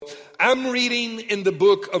I'm reading in the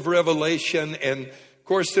book of Revelation, and of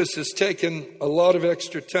course this has taken a lot of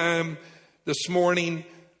extra time this morning,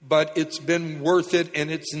 but it's been worth it and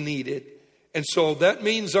it's needed. And so that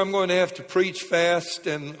means I'm going to have to preach fast,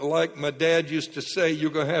 and like my dad used to say, you're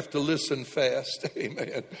going to have to listen fast.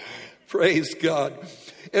 Amen. Praise God.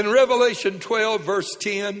 In Revelation 12, verse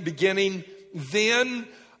 10, beginning, then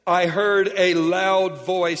I heard a loud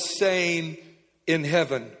voice saying in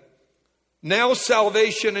heaven, now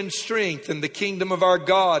salvation and strength and the kingdom of our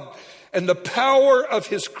God and the power of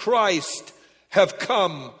his Christ have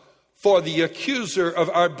come, for the accuser of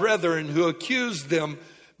our brethren who accused them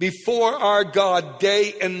before our God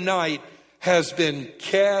day and night has been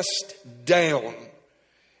cast down.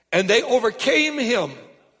 And they overcame him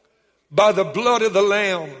by the blood of the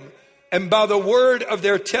Lamb and by the word of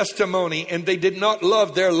their testimony, and they did not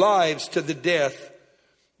love their lives to the death.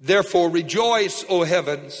 Therefore rejoice, O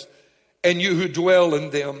heavens, and you who dwell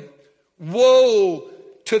in them. Woe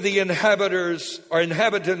to the inhabitants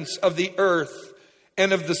of the earth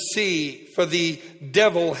and of the sea, for the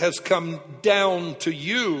devil has come down to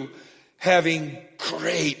you, having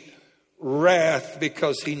great wrath,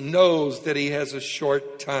 because he knows that he has a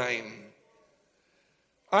short time.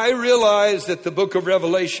 I realize that the book of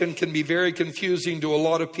Revelation can be very confusing to a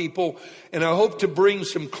lot of people, and I hope to bring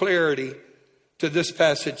some clarity to this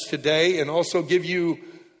passage today and also give you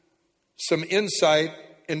some insight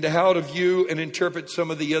into how to view and interpret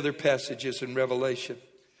some of the other passages in Revelation.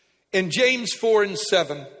 In James 4 and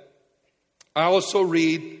 7, I also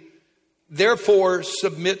read, therefore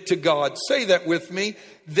submit to God. Say that with me.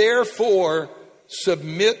 Therefore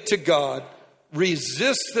submit to God.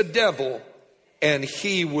 Resist the devil, and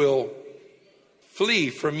he will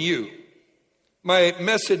flee from you. My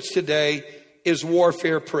message today is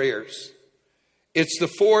warfare prayers. It's the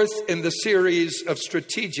fourth in the series of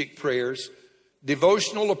strategic prayers.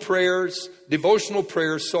 Devotional prayers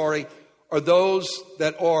are those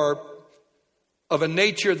that are of a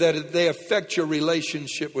nature that they affect your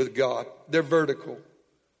relationship with God. They're vertical.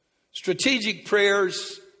 Strategic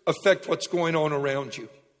prayers affect what's going on around you.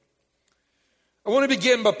 I want to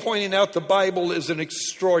begin by pointing out the Bible is an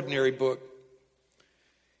extraordinary book.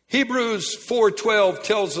 Hebrews 4:12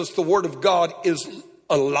 tells us the Word of God is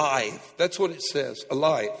alive. That's what it says,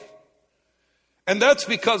 alive. And that's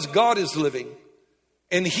because God is living,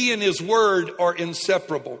 and He and His Word are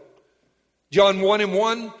inseparable. John 1 and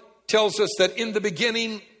 1 tells us that in the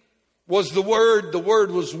beginning was the Word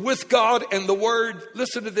was with God, and the Word,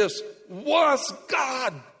 listen to this, was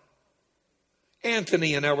God.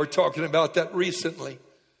 Anthony and I were talking about that recently.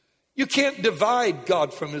 You can't divide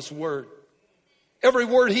God from His Word. Every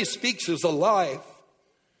word He speaks is alive.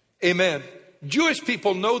 Amen. Jewish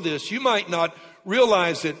people know this. You might not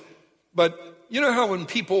realize it, but you know how when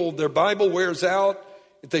people, their Bible wears out,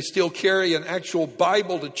 if they still carry an actual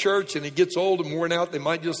Bible to church and it gets old and worn out, they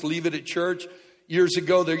might just leave it at church. Years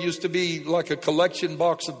ago, there used to be like a collection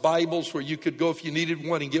box of Bibles where you could go if you needed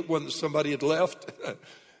one and get one that somebody had left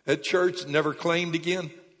at church, never claimed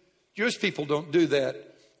again. Jewish people don't do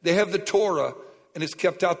that. They have the Torah, and it's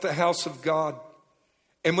kept out the house of God.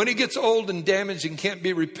 And when it gets old and damaged and can't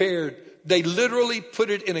be repaired, they literally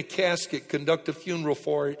put it in a casket, conduct a funeral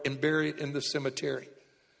for it, and bury it in the cemetery.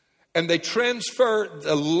 And they transfer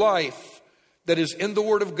the life that is in the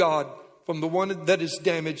Word of God from the one that is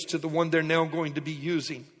damaged to the one they're now going to be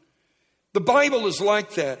using. The Bible is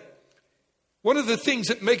like that. One of the things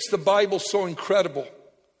that makes the Bible so incredible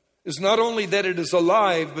is not only that it is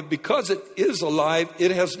alive, but because it is alive,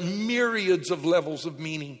 it has myriads of levels of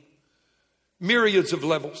meaning. Myriads of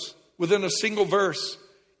levels within a single verse.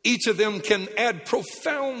 Each of them can add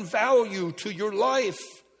profound value to your life.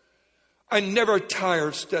 I never tire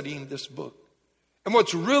of studying this book. And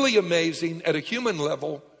what's really amazing at a human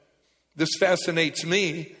level, this fascinates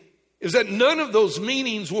me, is that none of those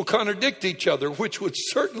meanings will contradict each other, which would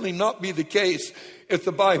certainly not be the case if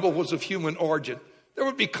the Bible was of human origin. There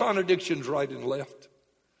would be contradictions right and left.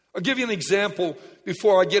 I'll give you an example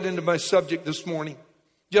before I get into my subject this morning.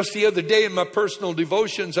 Just the other day in my personal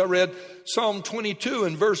devotions, I read Psalm 22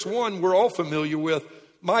 and verse 1 we're all familiar with.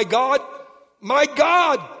 My God,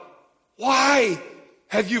 why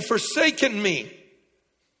have you forsaken me?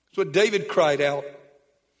 That's what David cried out.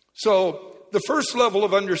 So the first level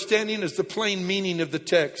of understanding is the plain meaning of the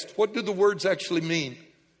text. What do the words actually mean?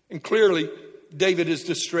 And clearly, David is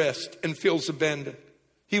distressed and feels abandoned.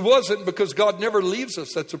 He wasn't, because God never leaves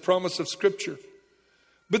us. That's a promise of Scripture.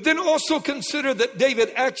 But then also consider that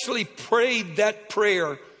David actually prayed that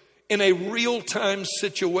prayer in a real-time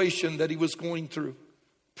situation that he was going through.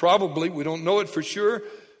 Probably, we don't know it for sure,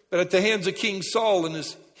 but at the hands of King Saul and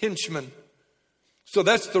his henchmen. So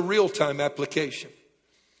that's the real-time application.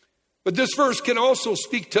 But this verse can also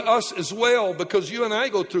speak to us as well, because you and I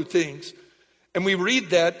go through things and we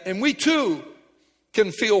read that and we too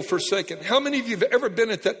can feel forsaken. How many of you have ever been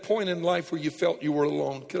at that point in life where you felt you were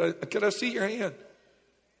alone? Could I see your hand?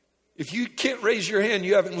 If you can't raise your hand,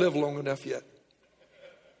 you haven't lived long enough yet.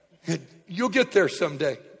 You'll get there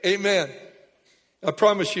someday. Amen. I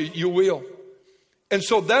promise you, you will. And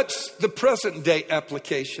so that's the present day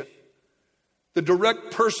application, the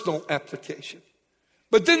direct personal application.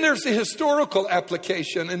 But then there's the historical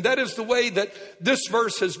application, and that is the way that this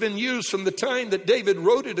verse has been used from the time that David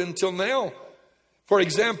wrote it until now. For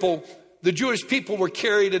example, the Jewish people were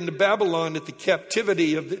carried into Babylon at the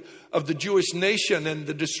captivity of the Jewish nation and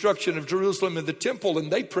the destruction of Jerusalem and the temple,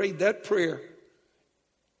 and they prayed that prayer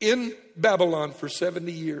in Babylon for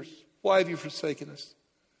 70 years. Why have you forsaken us?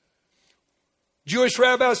 Jewish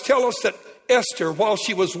rabbis tell us that Esther, while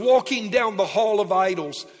she was walking down the hall of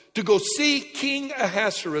idols to go see King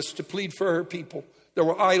Ahasuerus to plead for her people, there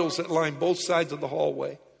were idols that lined both sides of the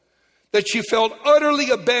hallway, that she felt utterly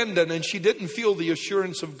abandoned and she didn't feel the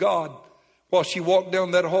assurance of God while she walked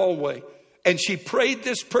down that hallway. And she prayed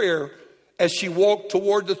this prayer as she walked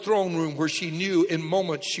toward the throne room, where she knew in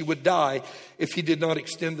moments she would die if he did not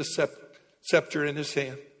extend the scepter in his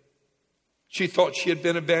hand. She thought she had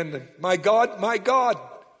been abandoned. My God,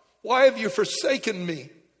 why have you forsaken me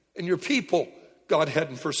and your people? God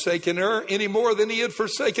hadn't forsaken her any more than he had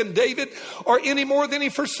forsaken David, or any more than he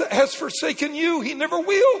has forsaken you. He never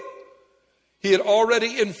will. He had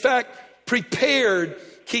already, in fact, prepared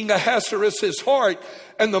King Ahasuerus' heart.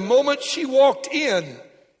 And the moment she walked in,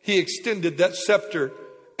 he extended that scepter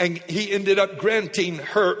and he ended up granting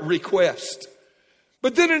her request.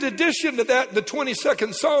 But then in addition to that, the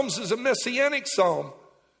 22nd Psalms is a messianic psalm.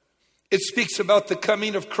 It speaks about the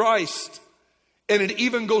coming of Christ. And it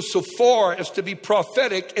even goes so far as to be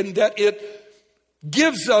prophetic in that it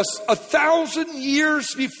gives us 1,000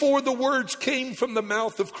 years before the words came from the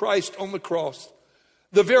mouth of Christ on the cross.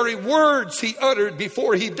 The very words he uttered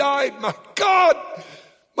before he died. My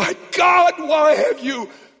God, why have you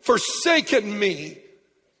forsaken me?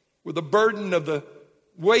 With the burden of the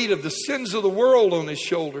weight of the sins of the world on his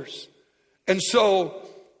shoulders. And so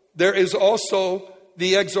there is also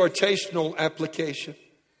the exhortational application.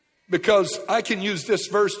 Because I can use this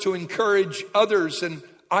verse to encourage others, and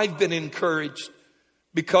I've been encouraged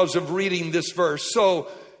because of reading this verse. So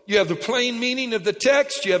you have the plain meaning of the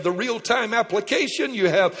text, you have the real-time application, you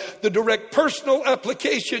have the direct personal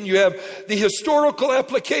application, you have the historical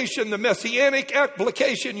application, the messianic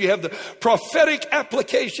application, you have the prophetic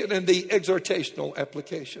application, and the exhortational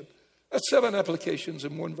application. That's 7 applications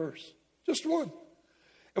in one verse. Just one.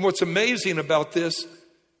 And what's amazing about this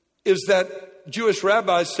is that Jewish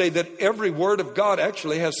rabbis say that every word of God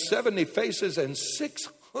actually has 70 faces and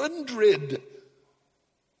 600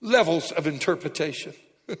 levels of interpretation.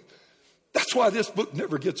 That's why this book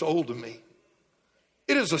never gets old to me.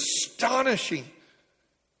 It is astonishing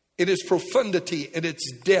in its profundity and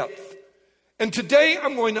its depth. And today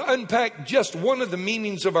I'm going to unpack just one of the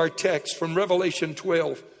meanings of our text from Revelation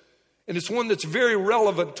 12. And it's one that's very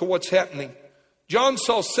relevant to what's happening. John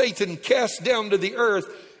saw Satan cast down to the earth,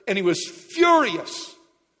 and he was furious.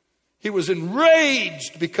 He was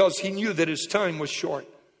enraged because he knew that his time was short.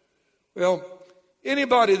 Well,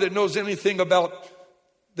 anybody that knows anything about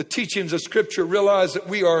the teachings of Scripture realize that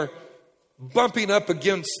we are bumping up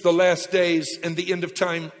against the last days and the end of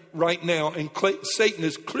time right now. And Satan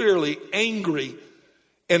is clearly angry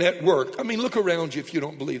and at work. I mean, look around you if you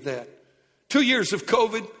don't believe that. 2 years of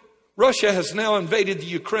COVID. Russia has now invaded the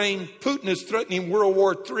Ukraine. Putin is threatening World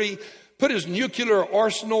War III. Put his nuclear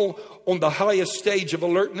arsenal on the highest stage of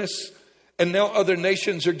alertness. And now other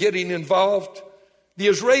nations are getting involved. The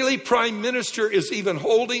Israeli prime minister is even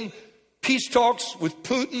holding peace talks with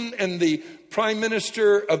Putin and the prime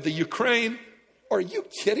minister of the Ukraine. Are you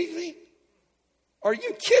kidding me? Are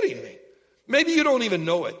you kidding me? Maybe you don't even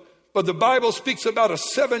know it, but the Bible speaks about a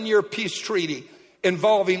 7-year peace treaty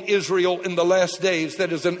involving Israel in the last days.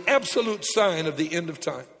 That is an absolute sign of the end of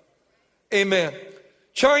time. Amen.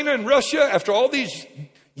 China and Russia, after all these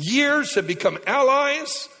years, have become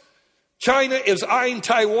allies. China is eyeing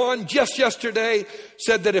Taiwan. Just yesterday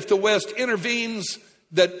said that if the West intervenes,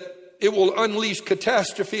 that it will unleash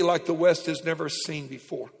catastrophe like the West has never seen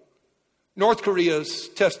before. North Korea is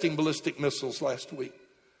testing ballistic missiles last week.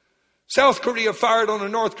 South Korea fired on a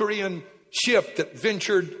North Korean ship that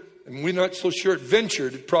ventured, and we're not so sure it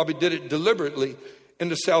ventured, it probably did it deliberately,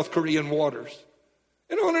 into South Korean waters.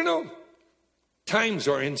 And on and on. Times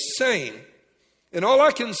are insane. And all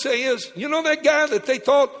I can say is, you know that guy that they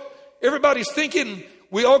thought everybody's thinking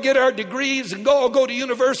we all get our degrees and all go to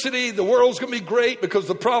university. The world's going to be great because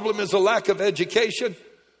the problem is a lack of education.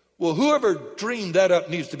 Well, whoever dreamed that up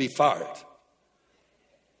needs to be fired.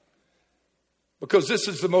 Because this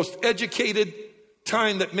is the most educated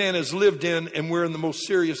time that man has lived in, and we're in the most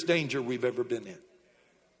serious danger we've ever been in.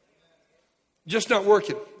 Just not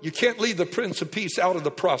working. You can't leave the Prince of Peace out of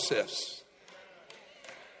the process.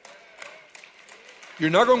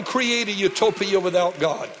 You're not going to create a utopia without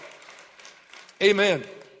God. Amen.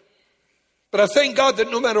 But I thank God that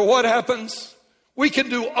no matter what happens, we can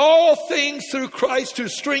do all things through Christ who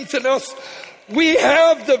strengthens us. We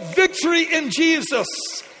have the victory in Jesus.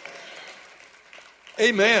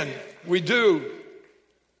 Amen. We do.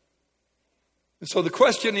 And so the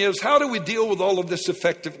question is, how do we deal with all of this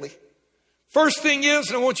effectively? First thing is,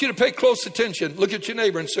 and I want you to pay close attention. Look at your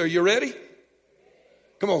neighbor and say, are you ready?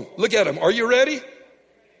 Come on, look at him. Are you ready?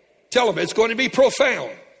 Tell him it's going to be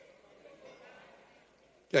profound.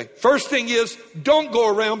 Okay. First thing is, don't go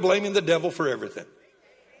around blaming the devil for everything.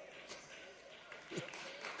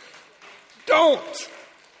 Don't.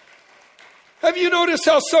 Have you noticed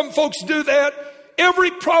how some folks do that?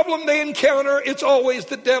 Every problem they encounter, it's always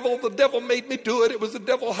the devil. The devil made me do it. It was the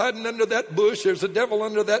devil hiding under that bush. There's a devil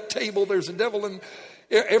under that table. There's a devil in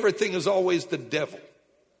everything is always the devil.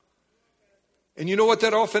 And you know what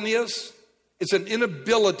that often is? It's an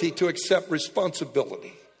inability to accept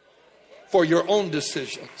responsibility for your own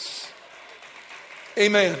decisions.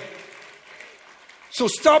 Amen. So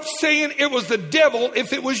stop saying it was the devil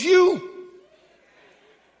if it was you.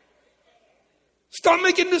 Stop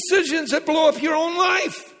making decisions that blow up your own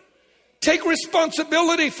life. Take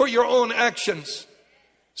responsibility for your own actions.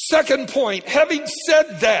 Second point, having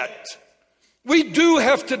said that, we do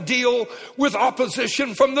have to deal with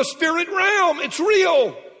opposition from the spirit realm. It's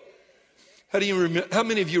real. How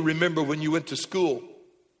many of you remember when you went to school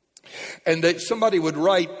and that somebody would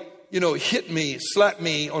write, hit me, slap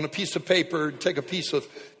me on a piece of paper, and take a piece of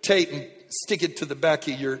tape and stick it to the back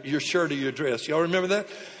of your shirt or your dress? Y'all remember that?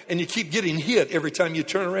 And you keep getting hit every time you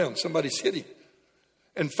turn around. Somebody's hitting.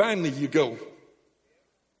 And finally you go.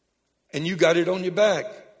 And you got it on your back.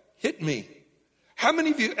 Hit me. How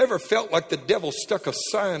many of you ever felt like the devil stuck a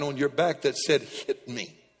sign on your back that said, hit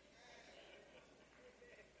me?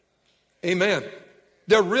 Amen.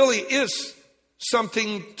 There really is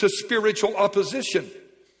something to spiritual opposition.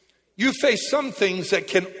 You face some things that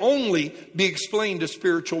can only be explained to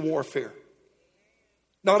spiritual warfare.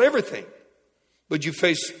 Not everything, but you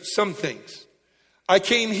face some things. I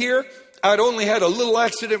came here. I'd only had a little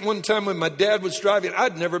accident one time when my dad was driving.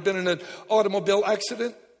 I'd never been in an automobile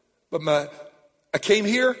accident, but I came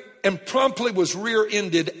here and promptly was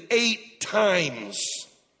rear-ended 8 times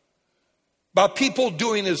by people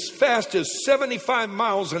doing as fast as 75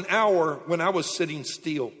 miles an hour when I was sitting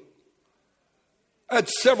still. I had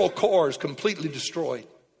several cars completely destroyed.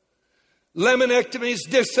 Laminectomies,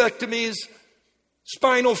 discectomies,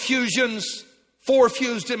 spinal fusions, 4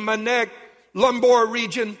 fused in my neck, lumbar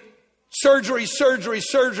region, surgery.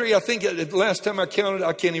 I think the last time I counted,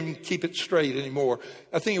 I can't even keep it straight anymore.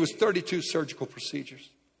 I think it was 32 surgical procedures.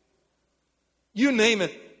 You name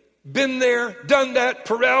it. Been there, done that,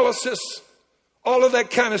 paralysis, all of that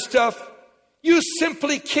kind of stuff. You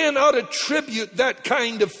simply cannot attribute that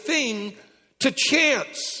kind of thing to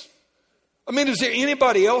chance. I mean, is there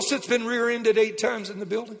anybody else that's been rear-ended 8 times in the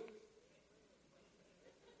building?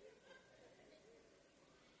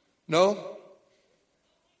 No?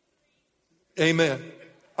 Amen.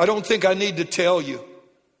 I don't think I need to tell you.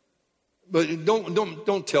 But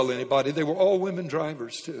don't tell anybody. They were all women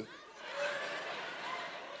drivers too.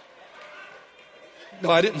 No,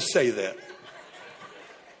 I didn't say that.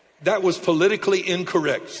 That was politically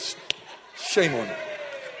incorrect. Shame on you.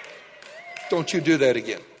 Don't you do that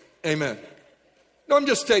again. Amen. No, I'm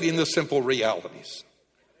just stating the simple realities.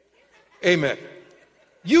 Amen.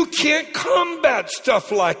 You can't combat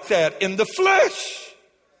stuff like that in the flesh.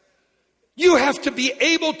 You have to be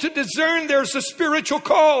able to discern there's a spiritual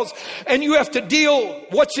cause, and you have to deal,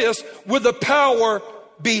 watch this, with the power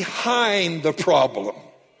behind the problem.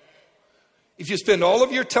 If you spend all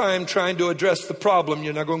of your time trying to address the problem,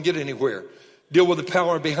 you're not going to get anywhere. Deal with the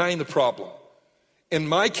power behind the problem. In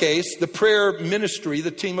my case, the prayer ministry,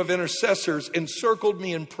 the team of intercessors, encircled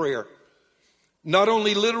me in prayer. Not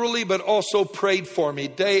only literally, but also prayed for me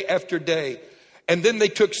day after day. And then they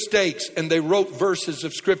took stakes and they wrote verses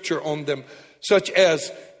of scripture on them, such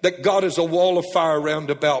as that God is a wall of fire round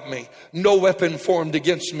about me. No weapon formed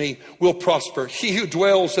against me will prosper. He who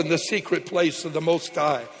dwells in the secret place of the Most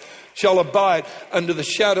High shall abide under the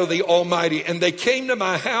shadow of the Almighty. And they came to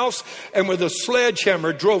my house and with a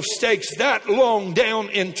sledgehammer drove stakes that long down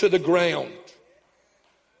into the ground.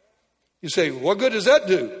 You say, what good does that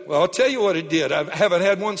do? Well, I'll tell you what it did. I haven't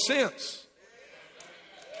had one since.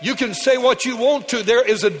 You can say what you want to. There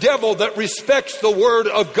is a devil that respects the word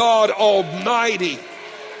of God Almighty.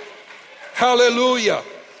 Hallelujah.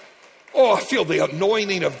 Oh, I feel the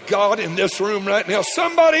anointing of God in this room right now.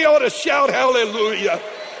 Somebody ought to shout hallelujah.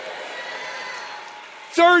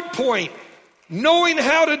 Third point, knowing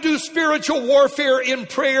how to do spiritual warfare in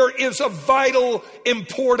prayer is of vital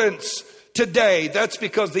importance today. That's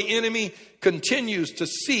because the enemy continues to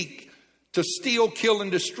seek to steal, kill,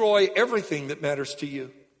 and destroy everything that matters to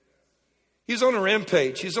you. He's on a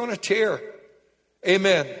rampage. He's on a tear.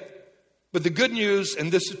 Amen. But the good news,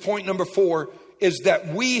 and this is point number 4, is that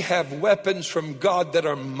we have weapons from God that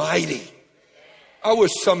are mighty. I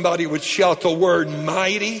wish somebody would shout the word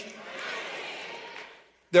mighty.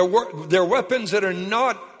 They're weapons that are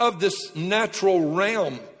not of this natural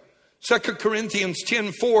realm. 2 Corinthians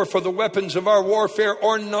 10:4, for the weapons of our warfare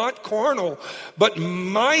are not carnal, but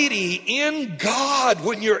mighty in God.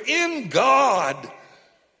 When you're in God,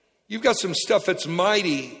 you've got some stuff that's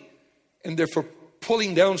mighty, and they're for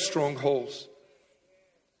pulling down strongholds.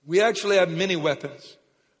 We actually have many weapons.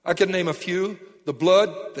 I can name a few. The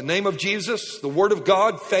blood, the name of Jesus, the word of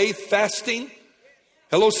God, faith, fasting.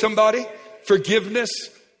 Hello, somebody. Forgiveness.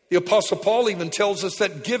 The Apostle Paul even tells us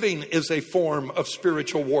that giving is a form of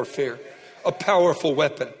spiritual warfare, a powerful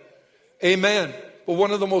weapon. Amen. But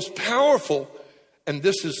one of the most powerful, and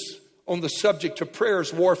this is on the subject of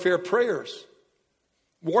prayers, warfare prayers.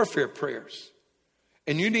 Warfare prayers.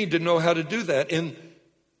 And you need to know how to do that. In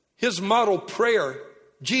his model prayer,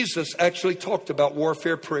 Jesus actually talked about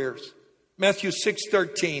warfare prayers. Matthew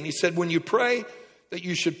 6:13, he said, when you pray, that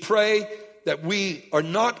you should pray that we are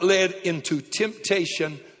not led into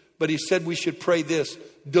temptation, but he said we should pray this: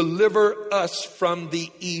 deliver us from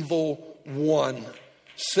the evil one.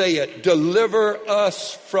 Say it. Deliver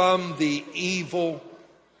us from the evil.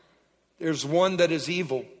 There's one that is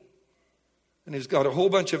evil, and he's got a whole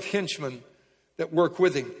bunch of henchmen that work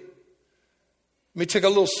with him. Let me take a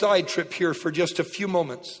little side trip here for just a few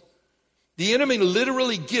moments. The enemy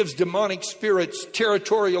literally gives demonic spirits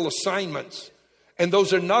territorial assignments, and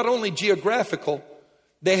those are not only geographical,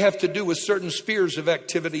 they have to do with certain spheres of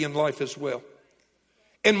activity in life as well.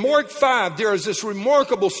 In Mark 5, there is this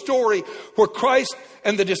remarkable story where Christ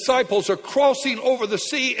and the disciples are crossing over the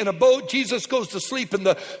sea in a boat. Jesus goes to sleep in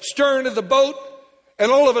the stern of the boat,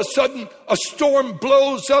 and all of a sudden a storm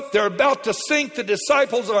blows up. They're about to sink. The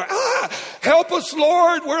disciples are, help us,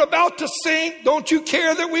 Lord. We're about to sink. Don't you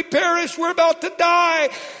care that we perish? We're about to die.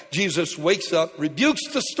 Jesus wakes up, rebukes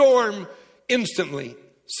the storm. Instantly,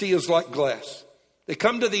 sea is like glass. They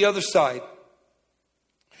come to the other side.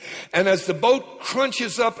 And as the boat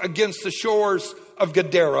crunches up against the shores of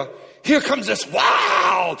Gadara, here comes this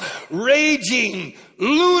wild, raging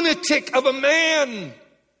lunatic of a man.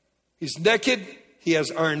 He's naked. He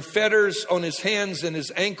has iron fetters on his hands and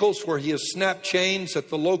his ankles where he has snapped chains that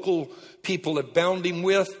the local people have bound him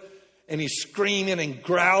with. And he's screaming and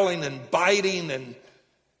growling and biting.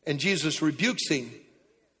 And Jesus rebukes him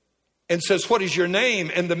and says, what is your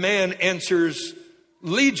name? And the man answers,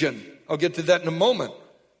 Legion. I'll get to that in a moment.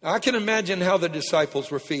 Now, I can imagine how the disciples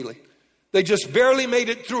were feeling. They just barely made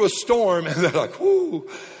it through a storm, and they're like, whoo,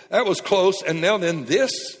 that was close. And now then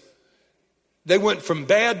this, they went from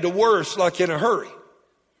bad to worse like in a hurry.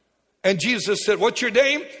 And Jesus said, what's your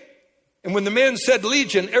name? And when the man said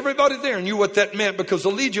Legion, everybody there knew what that meant, because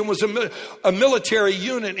the Legion was a military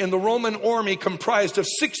unit in the Roman army comprised of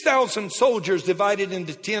 6,000 soldiers divided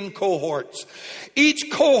into 10 cohorts.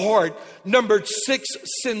 Each cohort numbered 6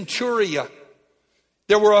 centuria.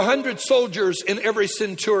 There were 100 soldiers in every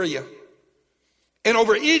centuria. And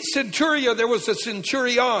over each centuria there was a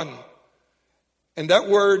centurion. And that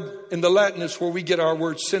word in the Latin is where we get our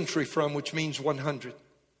word century from, which means 100.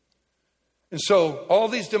 And so all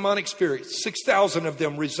these demonic spirits, 6,000 of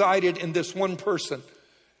them resided in this one person.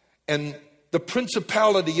 And the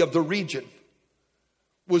principality of the region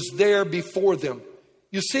was there before them.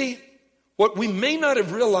 You see, what we may not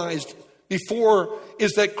have realized before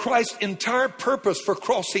is that Christ's entire purpose for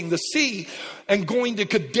crossing the sea and going to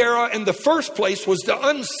Gadara in the first place was to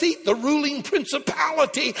unseat the ruling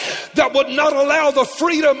principality that would not allow the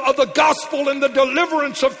freedom of the gospel and the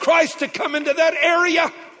deliverance of Christ to come into that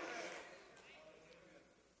area.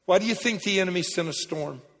 Why do you think the enemy sent a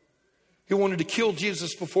storm? He wanted to kill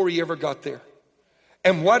Jesus before he ever got there.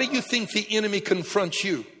 And why do you think the enemy confronts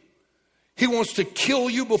you? He wants to kill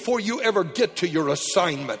you before you ever get to your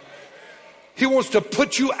assignment. He wants to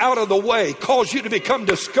put you out of the way, cause you to become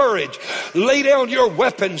discouraged. Lay down your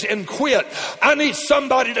weapons and quit. I need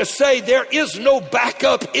somebody to say, there is no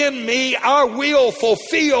backup in me. I will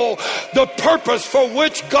fulfill the purpose for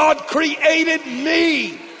which God created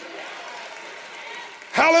me.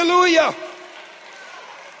 Hallelujah.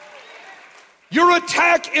 Your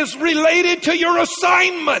attack is related to your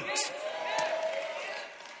assignment.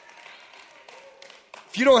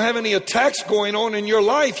 If you don't have any attacks going on in your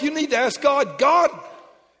life, you need to ask God, God,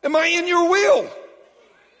 am I in your will?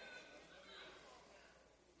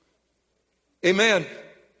 Amen.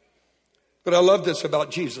 But I love this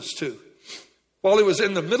about Jesus too. While he was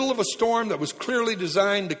in the middle of a storm that was clearly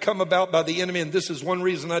designed to come about by the enemy, and this is one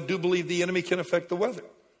reason I do believe the enemy can affect the weather.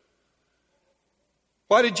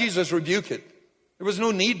 Why did Jesus rebuke it? There was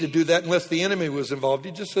no need to do that unless the enemy was involved.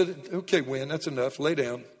 He just said, okay, wind, that's enough. Lay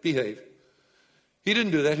down, behave. He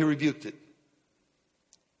didn't do that. He rebuked it.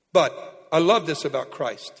 But I love this about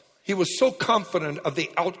Christ. He was so confident of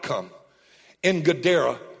the outcome in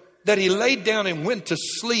Gadara that he laid down and went to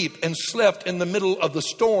sleep and slept in the middle of the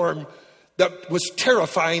storm that was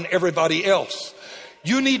terrifying everybody else.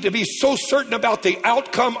 You need to be so certain about the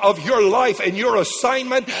outcome of your life and your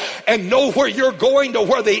assignment and know where you're going to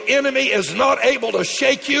where the enemy is not able to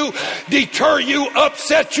shake you, deter you,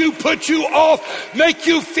 upset you, put you off, make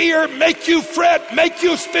you fear, make you fret, make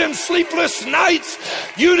you spend sleepless nights.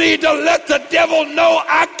 You need to let the devil know,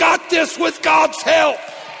 I got this with God's help.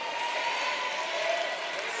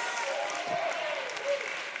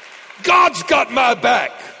 God's got my back.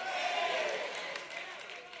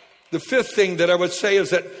 The fifth thing that I would say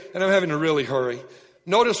is that, and I'm having to really hurry,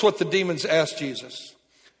 notice what the demons asked Jesus.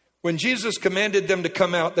 When Jesus commanded them to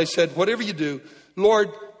come out, they said, whatever you do,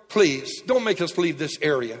 Lord, please, don't make us leave this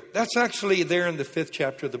area. That's actually there in the 5th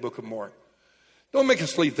chapter of the book of Mark. Don't make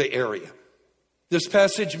us leave the area. This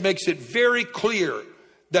passage makes it very clear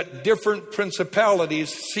that different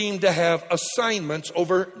principalities seem to have assignments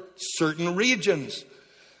over certain regions.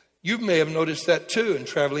 You may have noticed that too in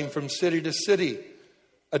traveling from city to city.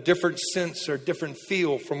 A different sense or different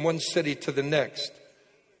feel from one city to the next.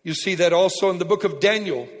 You see that also in the book of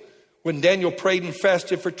Daniel. When Daniel prayed and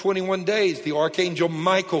fasted for 21 days, the archangel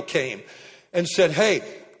Michael came and said, hey,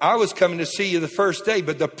 I was coming to see you the first day,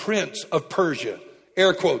 but the prince of Persia,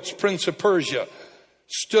 air quotes, prince of Persia,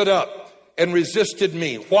 stood up and resisted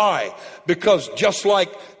me. Why? Because just like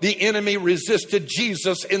the enemy resisted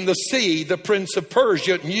Jesus in the sea, the prince of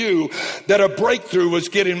Persia knew that a breakthrough was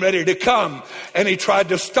getting ready to come, and he tried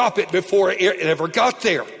to stop it before it ever got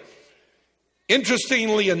there.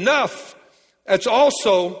 Interestingly enough, it's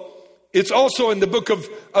also in the book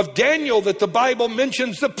of Daniel that the Bible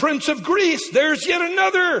mentions the prince of Greece. There's yet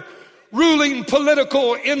another ruling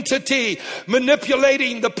political entity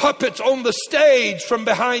manipulating the puppets on the stage from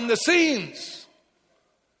behind the scenes.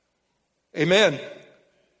 Amen.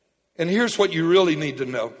 And here's what you really need to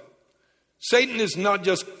know. Satan is not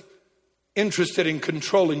just interested in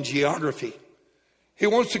controlling geography. He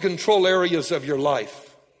wants to control areas of your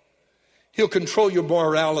life. He'll control your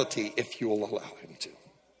morality if you will allow him to.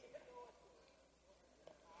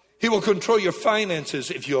 He will control your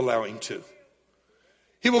finances if you allow him to.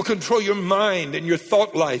 He will control your mind and your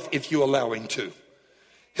thought life if you allow him to.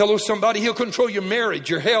 Hello, somebody. He'll control your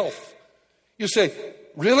marriage, your health. You say,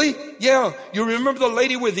 really? Yeah. You remember the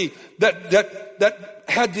lady with that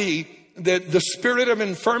had the spirit of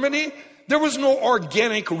infirmity? There was no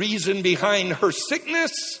organic reason behind her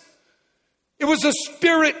sickness. It was a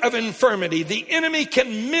spirit of infirmity. The enemy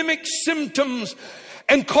can mimic symptoms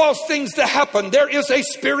and cause things to happen. There is a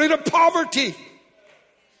spirit of poverty.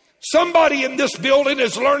 Somebody in this building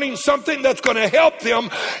is learning something that's going to help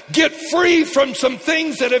them get free from some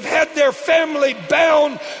things that have had their family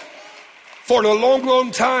bound for a long,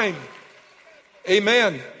 long time.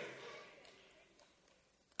 Amen.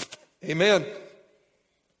 Amen.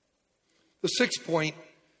 The sixth point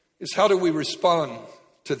is, how do we respond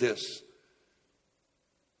to this?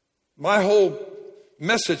 My whole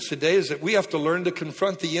message today is that we have to learn to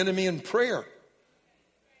confront the enemy in prayer.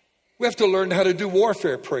 We have to learn how to do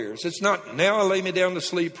warfare prayers. It's not, now I lay me down to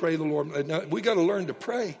sleep, pray the Lord. No, we got to learn to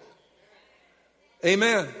pray.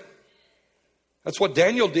 Amen. That's what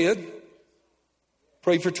Daniel did.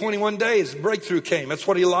 Prayed for 21 days. Breakthrough came. That's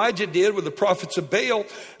what Elijah did with the prophets of Baal.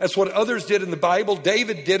 That's what others did in the Bible.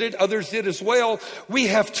 David did it. Others did as well. We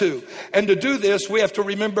have to. And to do this, we have to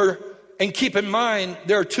remember and keep in mind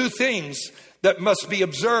there are two things that must be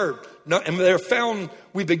observed. And they're found,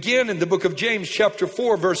 we begin in the book of James chapter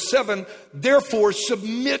 4 verse 7. Therefore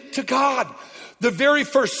submit to God. The very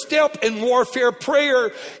first step in warfare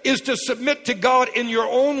prayer is to submit to God in your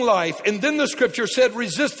own life. And then the scripture said,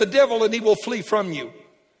 resist the devil and he will flee from you.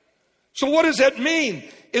 So what does that mean?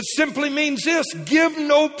 It simply means this: give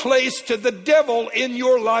no place to the devil in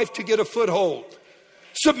your life to get a foothold.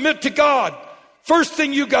 Submit to God. First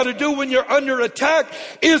thing you got to do when you're under attack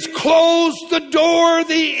is close the door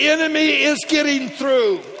the enemy is getting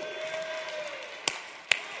through.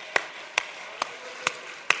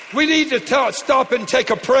 We need to stop and take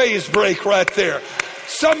a praise break right there.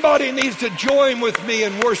 Somebody needs to join with me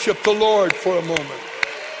and worship the Lord for a moment.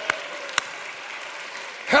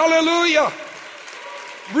 Hallelujah.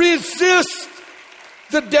 Resist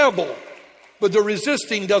the devil. But the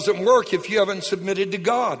resisting doesn't work if you haven't submitted to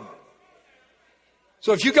God.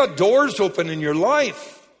 So if you got doors open in your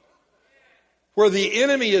life where the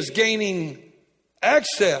enemy is gaining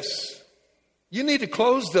access, you need to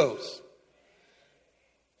close those.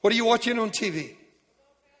 What are you watching on TV?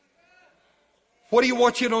 What are you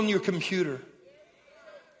watching on your computer?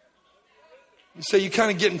 You say you're kind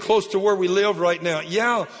of getting close to where we live right now.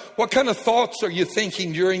 Yeah. What kind of thoughts are you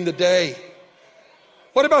thinking during the day?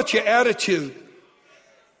 What about your attitude?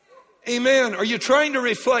 Amen. Are you trying to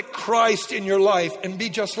reflect Christ in your life and be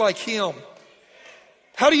just like Him?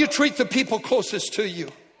 How do you treat the people closest to you?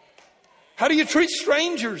 How do you treat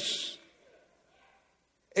strangers?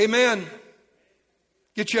 Amen.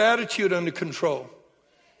 Get your attitude under control.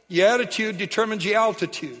 Your attitude determines your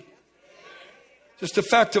altitude. Just a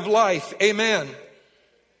fact of life. Amen.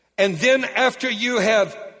 And then after you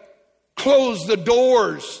have closed the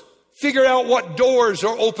doors, figure out what doors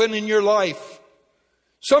are open in your life.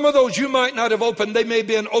 Some of those you might not have opened. They may have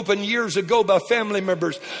been opened years ago by family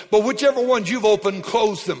members. But whichever ones you've opened,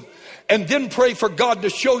 close them. And then pray for God to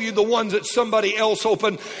show you the ones that somebody else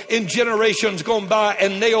opened in generations gone by,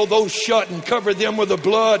 and nail those shut and cover them with the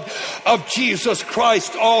blood of Jesus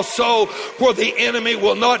Christ also, where the enemy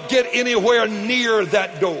will not get anywhere near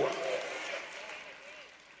that door.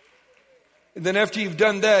 And then after you've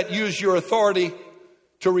done that, use your authority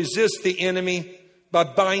to resist the enemy by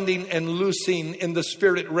binding and loosing in the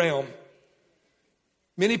spirit realm.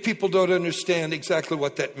 Many people don't understand exactly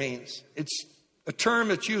what that means. It's a term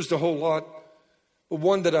that's used a whole lot, but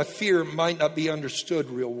one that I fear might not be understood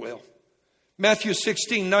real well. Matthew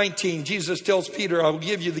 16:19, Jesus tells Peter, I will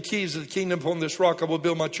give you the keys of the kingdom. Upon this rock I will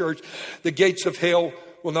build my church. The gates of hell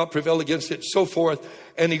will not prevail against it, so forth.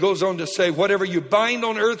 And he goes on to say, whatever you bind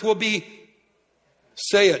on earth will be,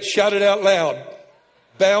 say it, shout it out loud,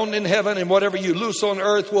 bound in heaven, and whatever you loose on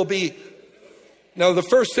earth will be. Now the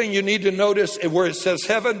first thing you need to notice where it says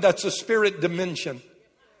heaven, that's a spirit dimension.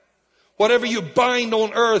 Whatever you bind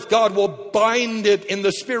on earth, God will bind it in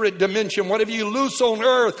the spirit dimension. Whatever you loose on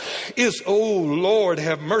earth is, oh Lord,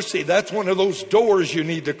 have mercy. That's one of those doors you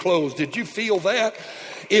need to close. Did you feel that?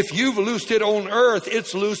 If you've loosed it on earth,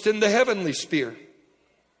 it's loosed in the heavenly sphere.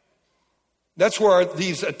 That's where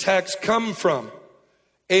these attacks come from.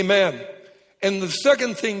 Amen. And the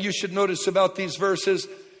second thing you should notice about these verses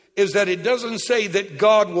is that it doesn't say that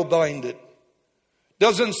God will bind it.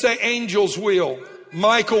 Doesn't say angels will.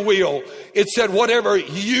 Michael will. It said whatever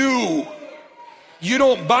you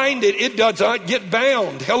don't bind it, it does not get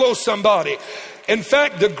bound. Hello, somebody. In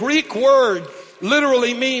fact, the Greek word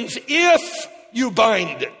literally means if you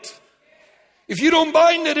bind it. If you don't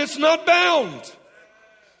bind it, it's not bound.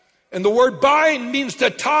 And the word bind means to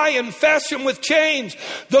tie and fasten with chains.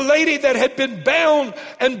 The lady that had been bound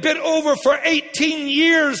and bent over for 18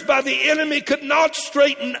 years by the enemy could not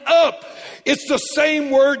straighten up. It's the same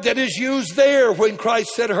word that is used there when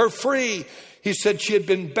Christ set her free. He said she had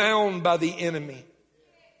been bound by the enemy.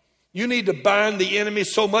 You need to bind the enemy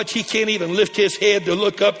so much he can't even lift his head to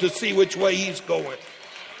look up to see which way he's going.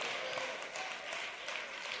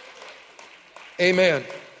 Amen.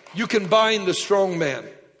 You can bind the strong man.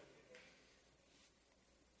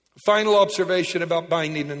 Final observation about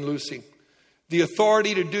binding and loosing. The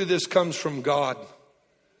authority to do this comes from God,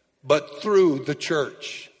 but through the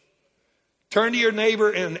church. Turn to your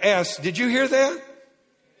neighbor and ask, did you hear that?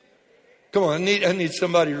 Come on, I need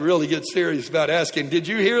somebody to really get serious about asking, did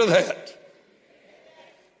you hear that?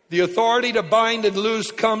 The authority to bind and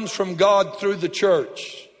loose comes from God through the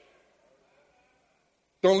church.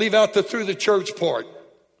 Don't leave out the through the church part.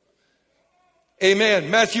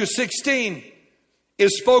 Amen. Matthew 16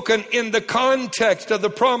 is spoken in the context of the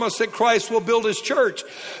promise that Christ will build his church.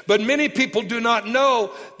 But many people do not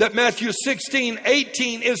know that Matthew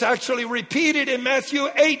 16:18 is actually repeated in Matthew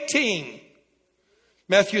 18.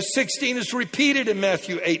 Matthew 16 is repeated in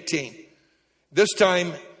Matthew 18. This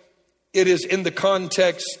time it is in the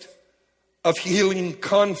context of healing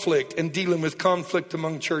conflict and dealing with conflict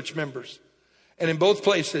among church members. And in both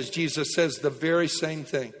places, Jesus says the very same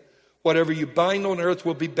thing. Whatever you bind on earth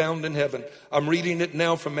will be bound in heaven. I'm reading it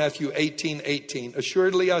now from Matthew 18:18.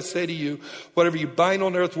 Assuredly, I say to you, whatever you bind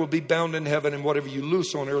on earth will be bound in heaven, and whatever you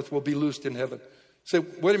loose on earth will be loosed in heaven. Say,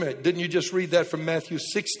 wait a minute, didn't you just read that from Matthew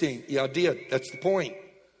 16? Yeah, I did. That's the point.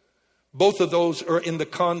 Both of those are in the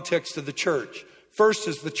context of the church. First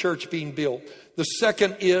is the church being built. The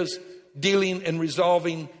second is dealing with and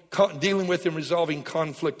resolving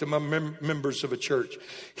conflict among members of a church.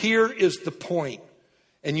 Here is the point,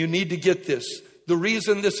 and you need to get this. The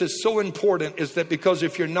reason this is so important is that because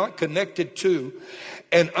if you're not connected to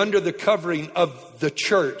and under the covering of the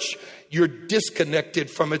church, you're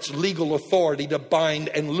disconnected from its legal authority to bind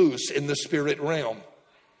and loose in the spirit realm.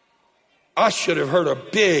 I should have heard a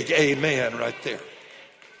big amen right there.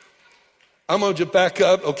 I'm going to just back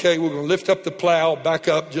up. Okay, we're going to lift up the plow, back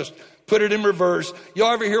up, just put it in reverse.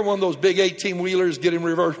 Y'all ever hear one of those big 18-wheelers get in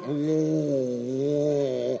reverse?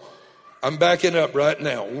 I'm backing up right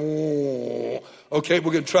now. Okay,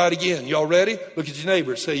 we're going to try it again. Y'all ready? Look at your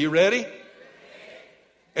neighbor. Say, you ready?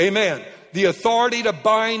 Amen. The authority to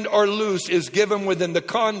bind or loose is given within the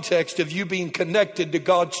context of you being connected to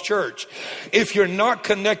God's church. If you're not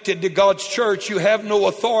connected to God's church, you have no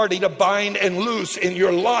authority to bind and loose in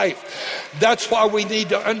your life. That's why we need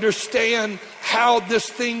to understand how this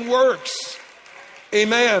thing works.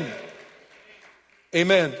 Amen.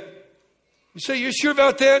 Amen. You say, you sure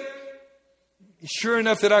about that? Sure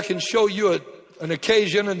enough that I can show you an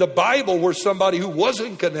occasion in the Bible where somebody who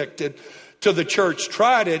wasn't connected to the church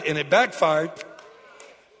tried it and it backfired.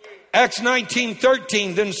 Acts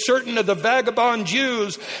 19:13, then certain of the vagabond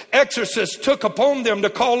Jews, exorcists, took upon them to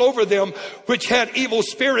call over them which had evil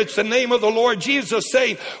spirits the name of the Lord Jesus,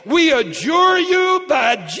 saying, we adjure you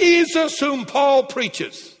by Jesus whom Paul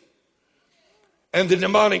preaches. And the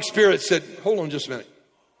demonic spirit said, hold on just a minute.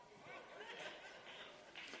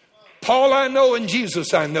 Paul I know and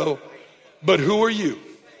Jesus I know, but who are you?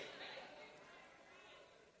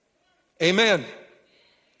 Amen.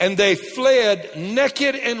 And they fled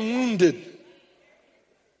naked and wounded.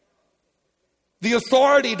 The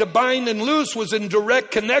authority to bind and loose was in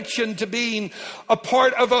direct connection to being a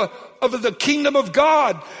part of the kingdom of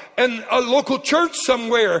God and a local church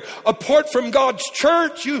somewhere. Apart from God's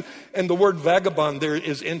church, and the word vagabond there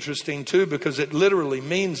is interesting too, because it literally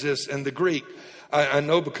means this in the Greek. I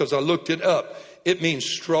know because I looked it up. It means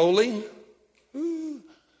strolling.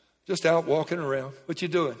 Just out walking around. What you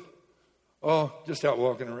doing? Oh, just out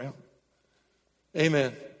walking around.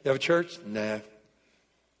 Amen. You have a church? Nah.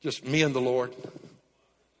 Just me and the Lord.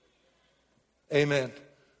 Amen.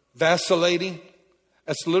 Vacillating.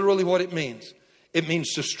 That's literally what it means. It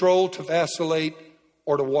means to stroll, to vacillate,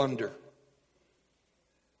 or to wander.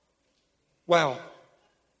 Wow.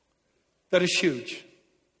 That is huge.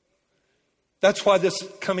 That's why this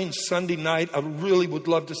coming Sunday night, I really would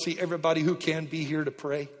love to see everybody who can be here to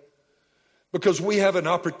pray. Because we have an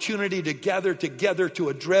opportunity to gather together to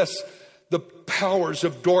address the powers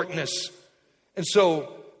of darkness. And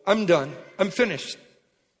so I'm done. I'm finished.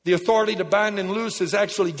 The authority to bind and loose is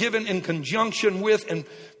actually given in conjunction with and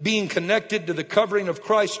being connected to the covering of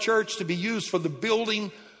Christ's church to be used for the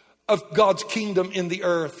building of God's kingdom in the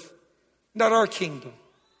earth. Not our kingdom.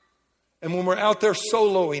 And when we're out there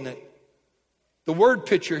soloing it, the word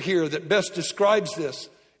picture here that best describes this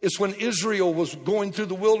is when Israel was going through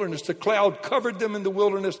the wilderness. The cloud covered them in the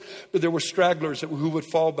wilderness, but there were stragglers who would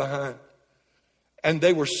fall behind. And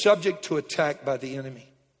they were subject to attack by the enemy.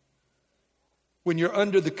 When you're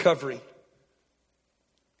under the covering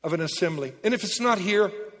of an assembly. And if it's not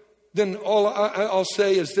here, then all I'll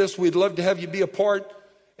say is this. We'd love to have you be a part.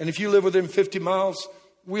 And if you live within 50 miles,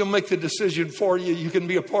 we'll make the decision for you. You can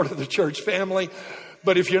be a part of the church family.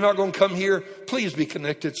 But if you're not going to come here, please be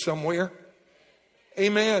connected somewhere.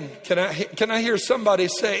 Amen. Can I hear somebody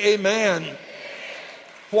say amen?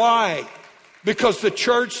 Why? Because the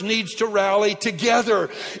church needs to rally together.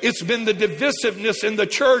 It's been the divisiveness in the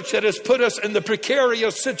church that has put us in the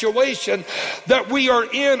precarious situation that we are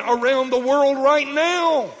in around the world right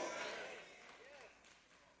now.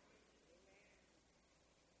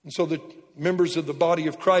 And so the members of the body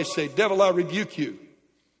of Christ say, devil, I rebuke you.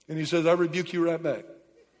 And he says, I rebuke you right back.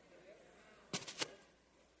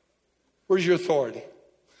 Where's your authority?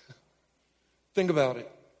 Think about it.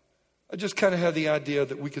 I just kind of had the idea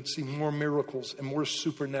that we could see more miracles and more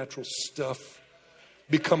supernatural stuff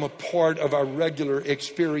become a part of our regular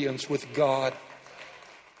experience with God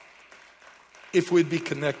if we'd be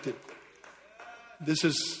connected. This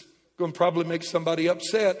is going to probably make somebody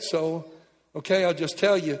upset, so okay, I'll just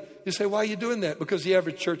tell you. You say, why are you doing that? Because the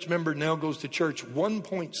average church member now goes to church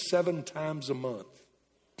 1.7 times a month.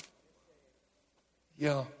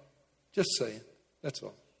 Yeah, just saying. That's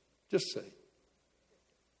all. Just saying.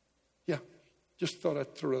 Yeah, just thought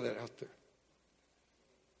I'd throw that out there.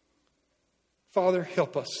 Father,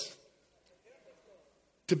 help us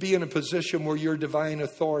to be in a position where your divine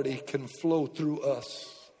authority can flow through us,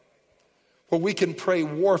 where we can pray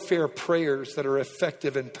warfare prayers that are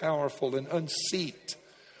effective and powerful and unseat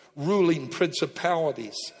ruling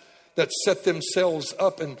principalities that set themselves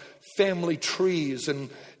up in family trees and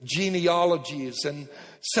genealogies and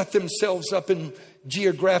set themselves up in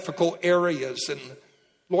geographical areas. And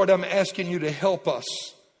Lord, I'm asking you to help us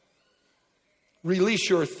release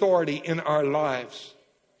your authority in our lives.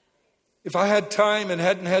 If I had time and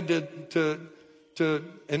hadn't had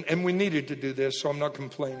and we needed to do this, so I'm not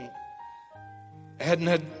complaining. I hadn't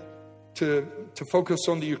had to focus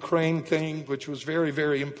on the Ukraine thing, which was very,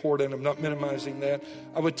 very important. I'm not minimizing that.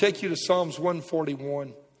 I would take you to Psalms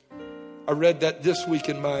 141. I read that this week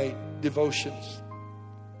in my devotions.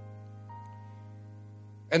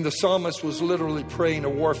 And the psalmist was literally praying a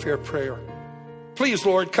warfare prayer. Please,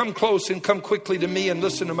 Lord, come close and come quickly to me and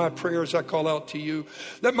listen to my prayer as I call out to you.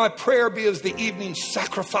 Let my prayer be as the evening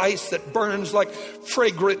sacrifice that burns like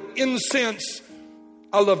fragrant incense.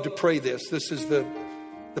 I love to pray this. This is the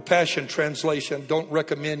Passion Translation. Don't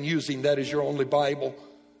recommend using that as your only Bible.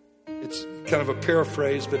 It's kind of a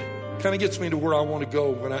paraphrase, but it kind of gets me to where I want to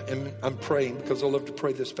go when I'm praying, because I love to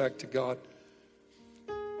pray this back to God.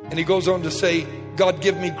 And he goes on to say, God,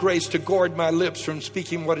 give me grace to guard my lips from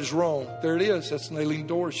speaking what is wrong. There it is. That's nailing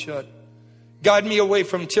doors shut. Guide me away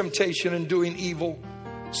from temptation and doing evil.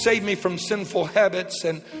 Save me from sinful habits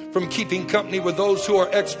and from keeping company with those who are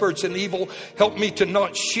experts in evil. Help me to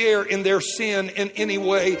not share in their sin in any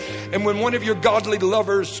way. And when one of your godly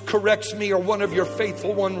lovers corrects me or one of your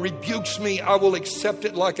faithful one rebukes me, I will accept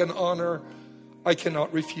it like an honor I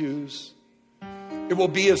cannot refuse. It will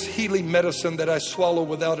be as healing medicine that I swallow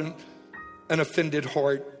without an offended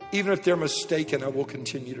heart. Even if they're mistaken, I will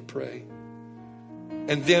continue to pray.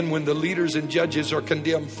 And then when the leaders and judges are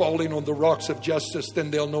condemned, falling on the rocks of justice, then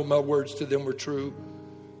they'll know my words to them were true.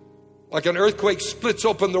 Like an earthquake splits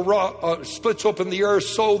open the earth,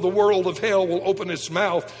 so the world of hell will open its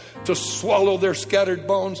mouth to swallow their scattered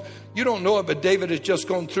bones. You don't know it, but David has just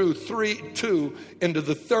gone through 2 into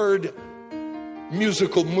the third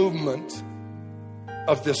musical movement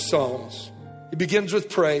of this Psalms. He begins with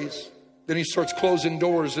praise. Then he starts closing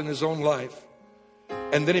doors in his own life.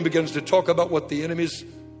 And then he begins to talk about what the enemy's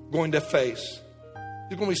going to face.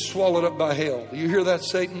 He's going to be swallowed up by hell. Do you hear that,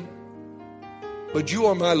 Satan? But you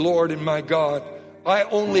are my Lord and my God. I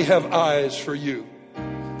only have eyes for you.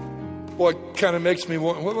 Boy, it kind of makes me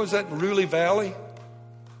want, what was that, Ruley Valley?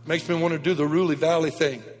 Makes me want to do the Ruley Valley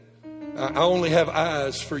thing. I only have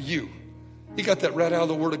eyes for you. He got that right out of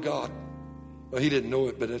the Word of God. Well, he didn't know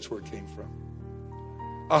it, but that's where it came from.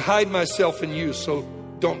 I hide myself in you, so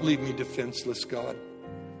don't leave me defenseless, God.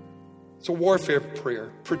 It's a warfare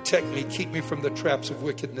prayer. Protect me, keep me from the traps of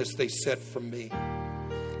wickedness they set from me.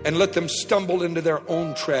 And let them stumble into their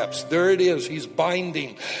own traps. There it is, he's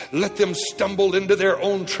binding. Let them stumble into their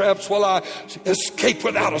own traps while I escape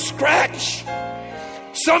without a scratch.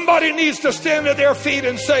 Somebody needs to stand at their feet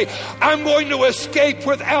and say, I'm going to escape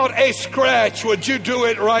without a scratch. Would you do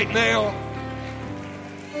it right now?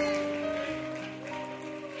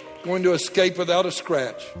 Going to escape without a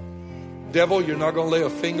scratch. Devil, you're not going to lay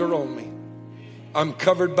a finger on me. I'm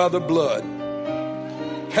covered by the blood.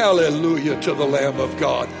 Hallelujah to the Lamb of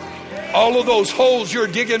God. All of those holes you're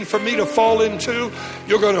digging for me to fall into,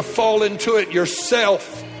 you're going to fall into it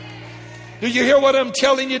yourself. Do you hear what I'm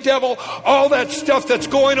telling you, devil? All that stuff that's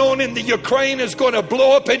going on in the Ukraine is going to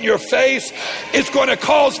blow up in your face. It's going to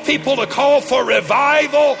cause people to call for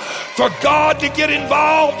revival, for God to get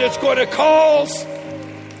involved. It's going to cause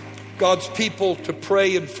God's people to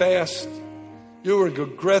pray and fast. You will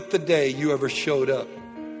regret the day you ever showed up.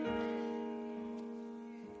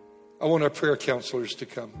 I want our prayer counselors to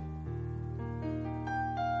come.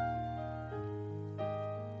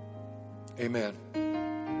 Amen.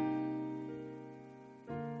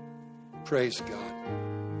 Praise God.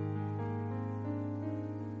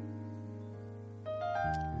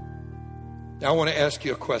 Now I want to ask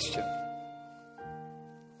you a question.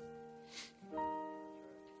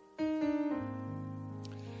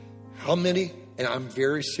 How many, and I'm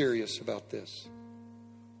very serious about this,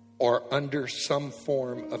 are under some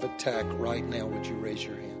form of attack right now? Would you raise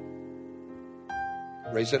your hand?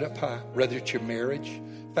 Raise it up high, whether it's your marriage.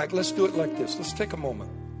 In fact, let's do it like this. Let's take a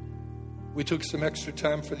moment. We took some extra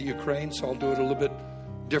time for the Ukraine, so I'll do it a little bit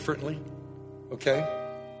differently. Okay?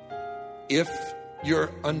 If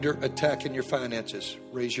you're under attack in your finances,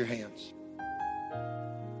 raise your hands.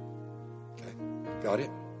 Okay? Got it?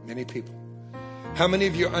 Many people. How many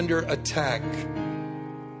of you are under attack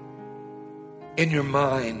in your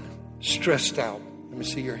mind, stressed out? Let me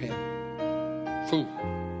see your hand. Fool.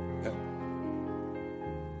 Yeah.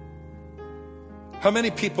 How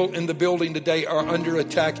many people in the building today are under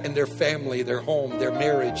attack in their family, their home, their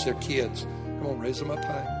marriage, their kids? Come on, raise them up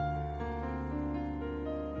high.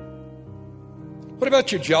 What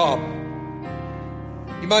about your job?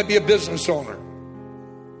 You might be a business owner.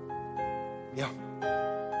 Yeah.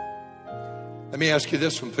 Let me ask you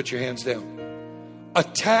this one. Put your hands down.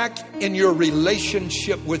 Attack in your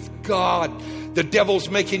relationship with God. The devil's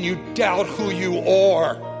making you doubt who you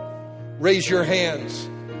are. Raise your hands.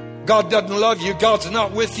 God doesn't love you. God's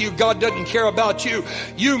not with you. God doesn't care about you.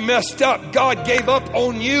 You messed up. God gave up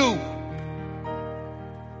on you.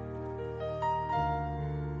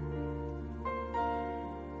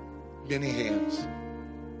 Many hands.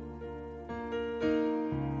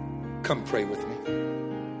 Come pray with me.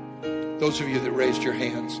 Those of you that raised your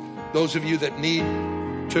hands, those of you that need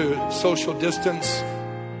to social distance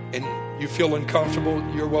and you feel uncomfortable,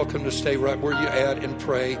 you're welcome to stay right where you're at and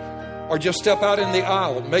pray. Or just step out in the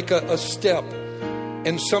aisle. Make a step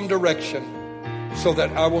in some direction so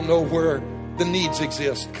that I will know where the needs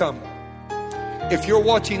exist. Come. If you're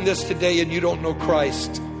watching this today and you don't know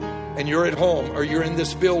Christ and you're at home or you're in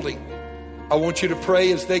this building, I want you to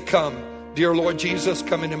pray as they come. Dear Lord Jesus,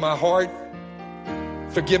 come into my heart.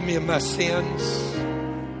 Forgive me of my sins.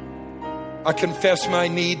 I confess my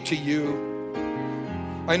need to you.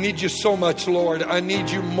 I need you so much, Lord. I need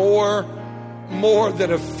you more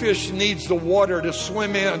than a fish needs the water to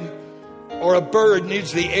swim in or a bird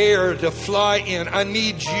needs the air to fly in. I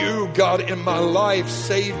need you, God, in my life.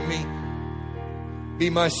 Save me. Be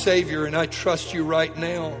my Savior, and I trust you right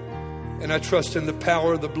now. And I trust in the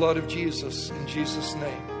power of the blood of Jesus. In Jesus'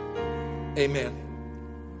 name, amen.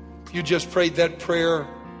 You just prayed that prayer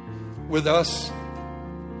with us.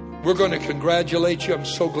 We're going to congratulate you. I'm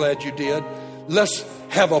so glad you did. Let's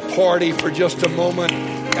have a party for just a moment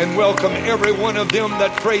and welcome every one of them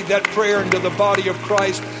that prayed that prayer into the body of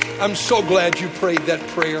Christ. I'm so glad you prayed that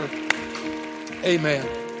prayer. Amen.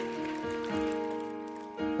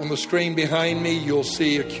 On the screen behind me, you'll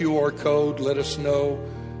see a QR code. Let us know.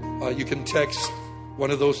 You can text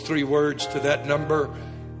one of those 3 words to that number.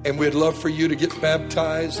 And we'd love for you to get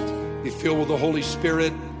baptized, be filled with the Holy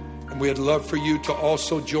Spirit. And we'd love for you to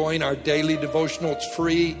also join our daily devotional. It's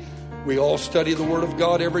free. We all study the Word of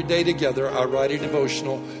God every day together. I write a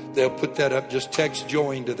devotional. They'll put that up. Just text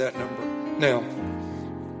join to that number. Now,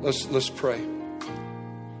 let's pray.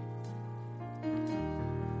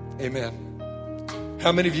 Amen.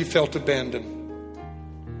 How many of you felt abandoned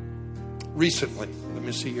recently? Let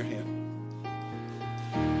me see your hand.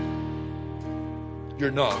 You're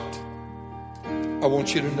not. I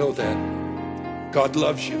want you to know that. God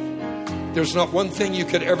loves you. There's not one thing you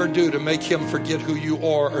could ever do to make him forget who you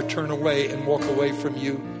are or turn away and walk away from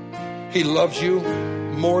you. He loves you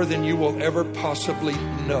more than you will ever possibly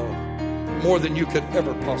know. More than you could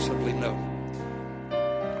ever possibly know.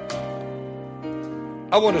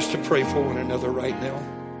 I want us to pray for one another right now.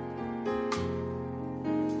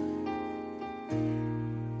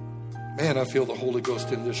 Man, I feel the Holy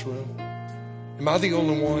Ghost in this room. Am I the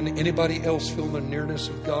only one? Anybody else feel the nearness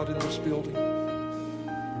of God in this building?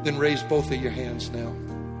 Then raise both of your hands now.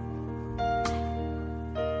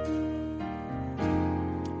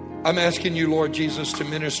 I'm asking you, Lord Jesus, to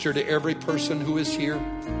minister to every person who is here.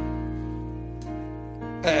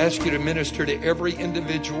 I ask you to minister to every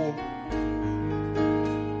individual.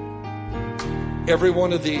 Every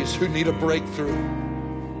one of these who need a breakthrough.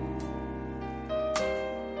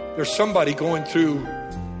 There's somebody going through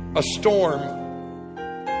a storm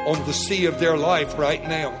on the sea of their life right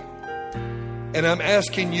now. And I'm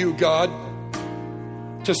asking you, God,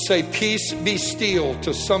 to say, peace be still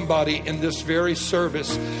to somebody in this very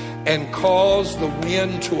service and cause the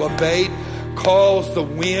wind to abate, cause the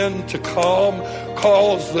wind to calm,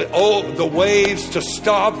 cause the waves to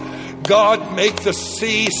stop. God, make the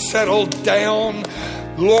sea settle down.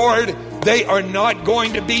 Lord, they are not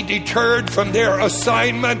going to be deterred from their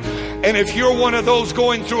assignment. And if you're one of those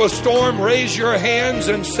going through a storm, raise your hands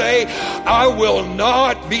and say, I will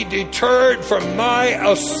not be deterred from my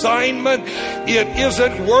assignment. It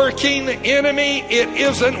isn't working, enemy. It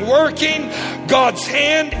isn't working. God's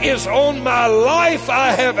hand is on my life.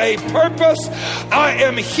 I have a purpose. I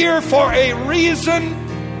am here for a reason.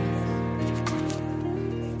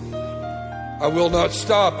 I will not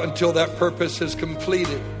stop until that purpose is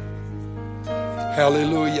completed.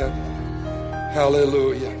 Hallelujah.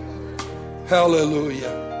 Hallelujah.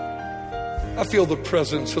 Hallelujah. I feel the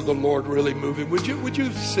presence of the Lord really moving. Would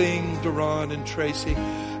you sing, Duran and Tracy?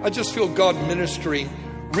 I just feel God ministering,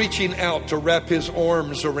 reaching out to wrap his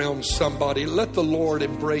arms around somebody. Let the Lord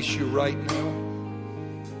embrace you right now.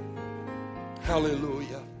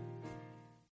 Hallelujah.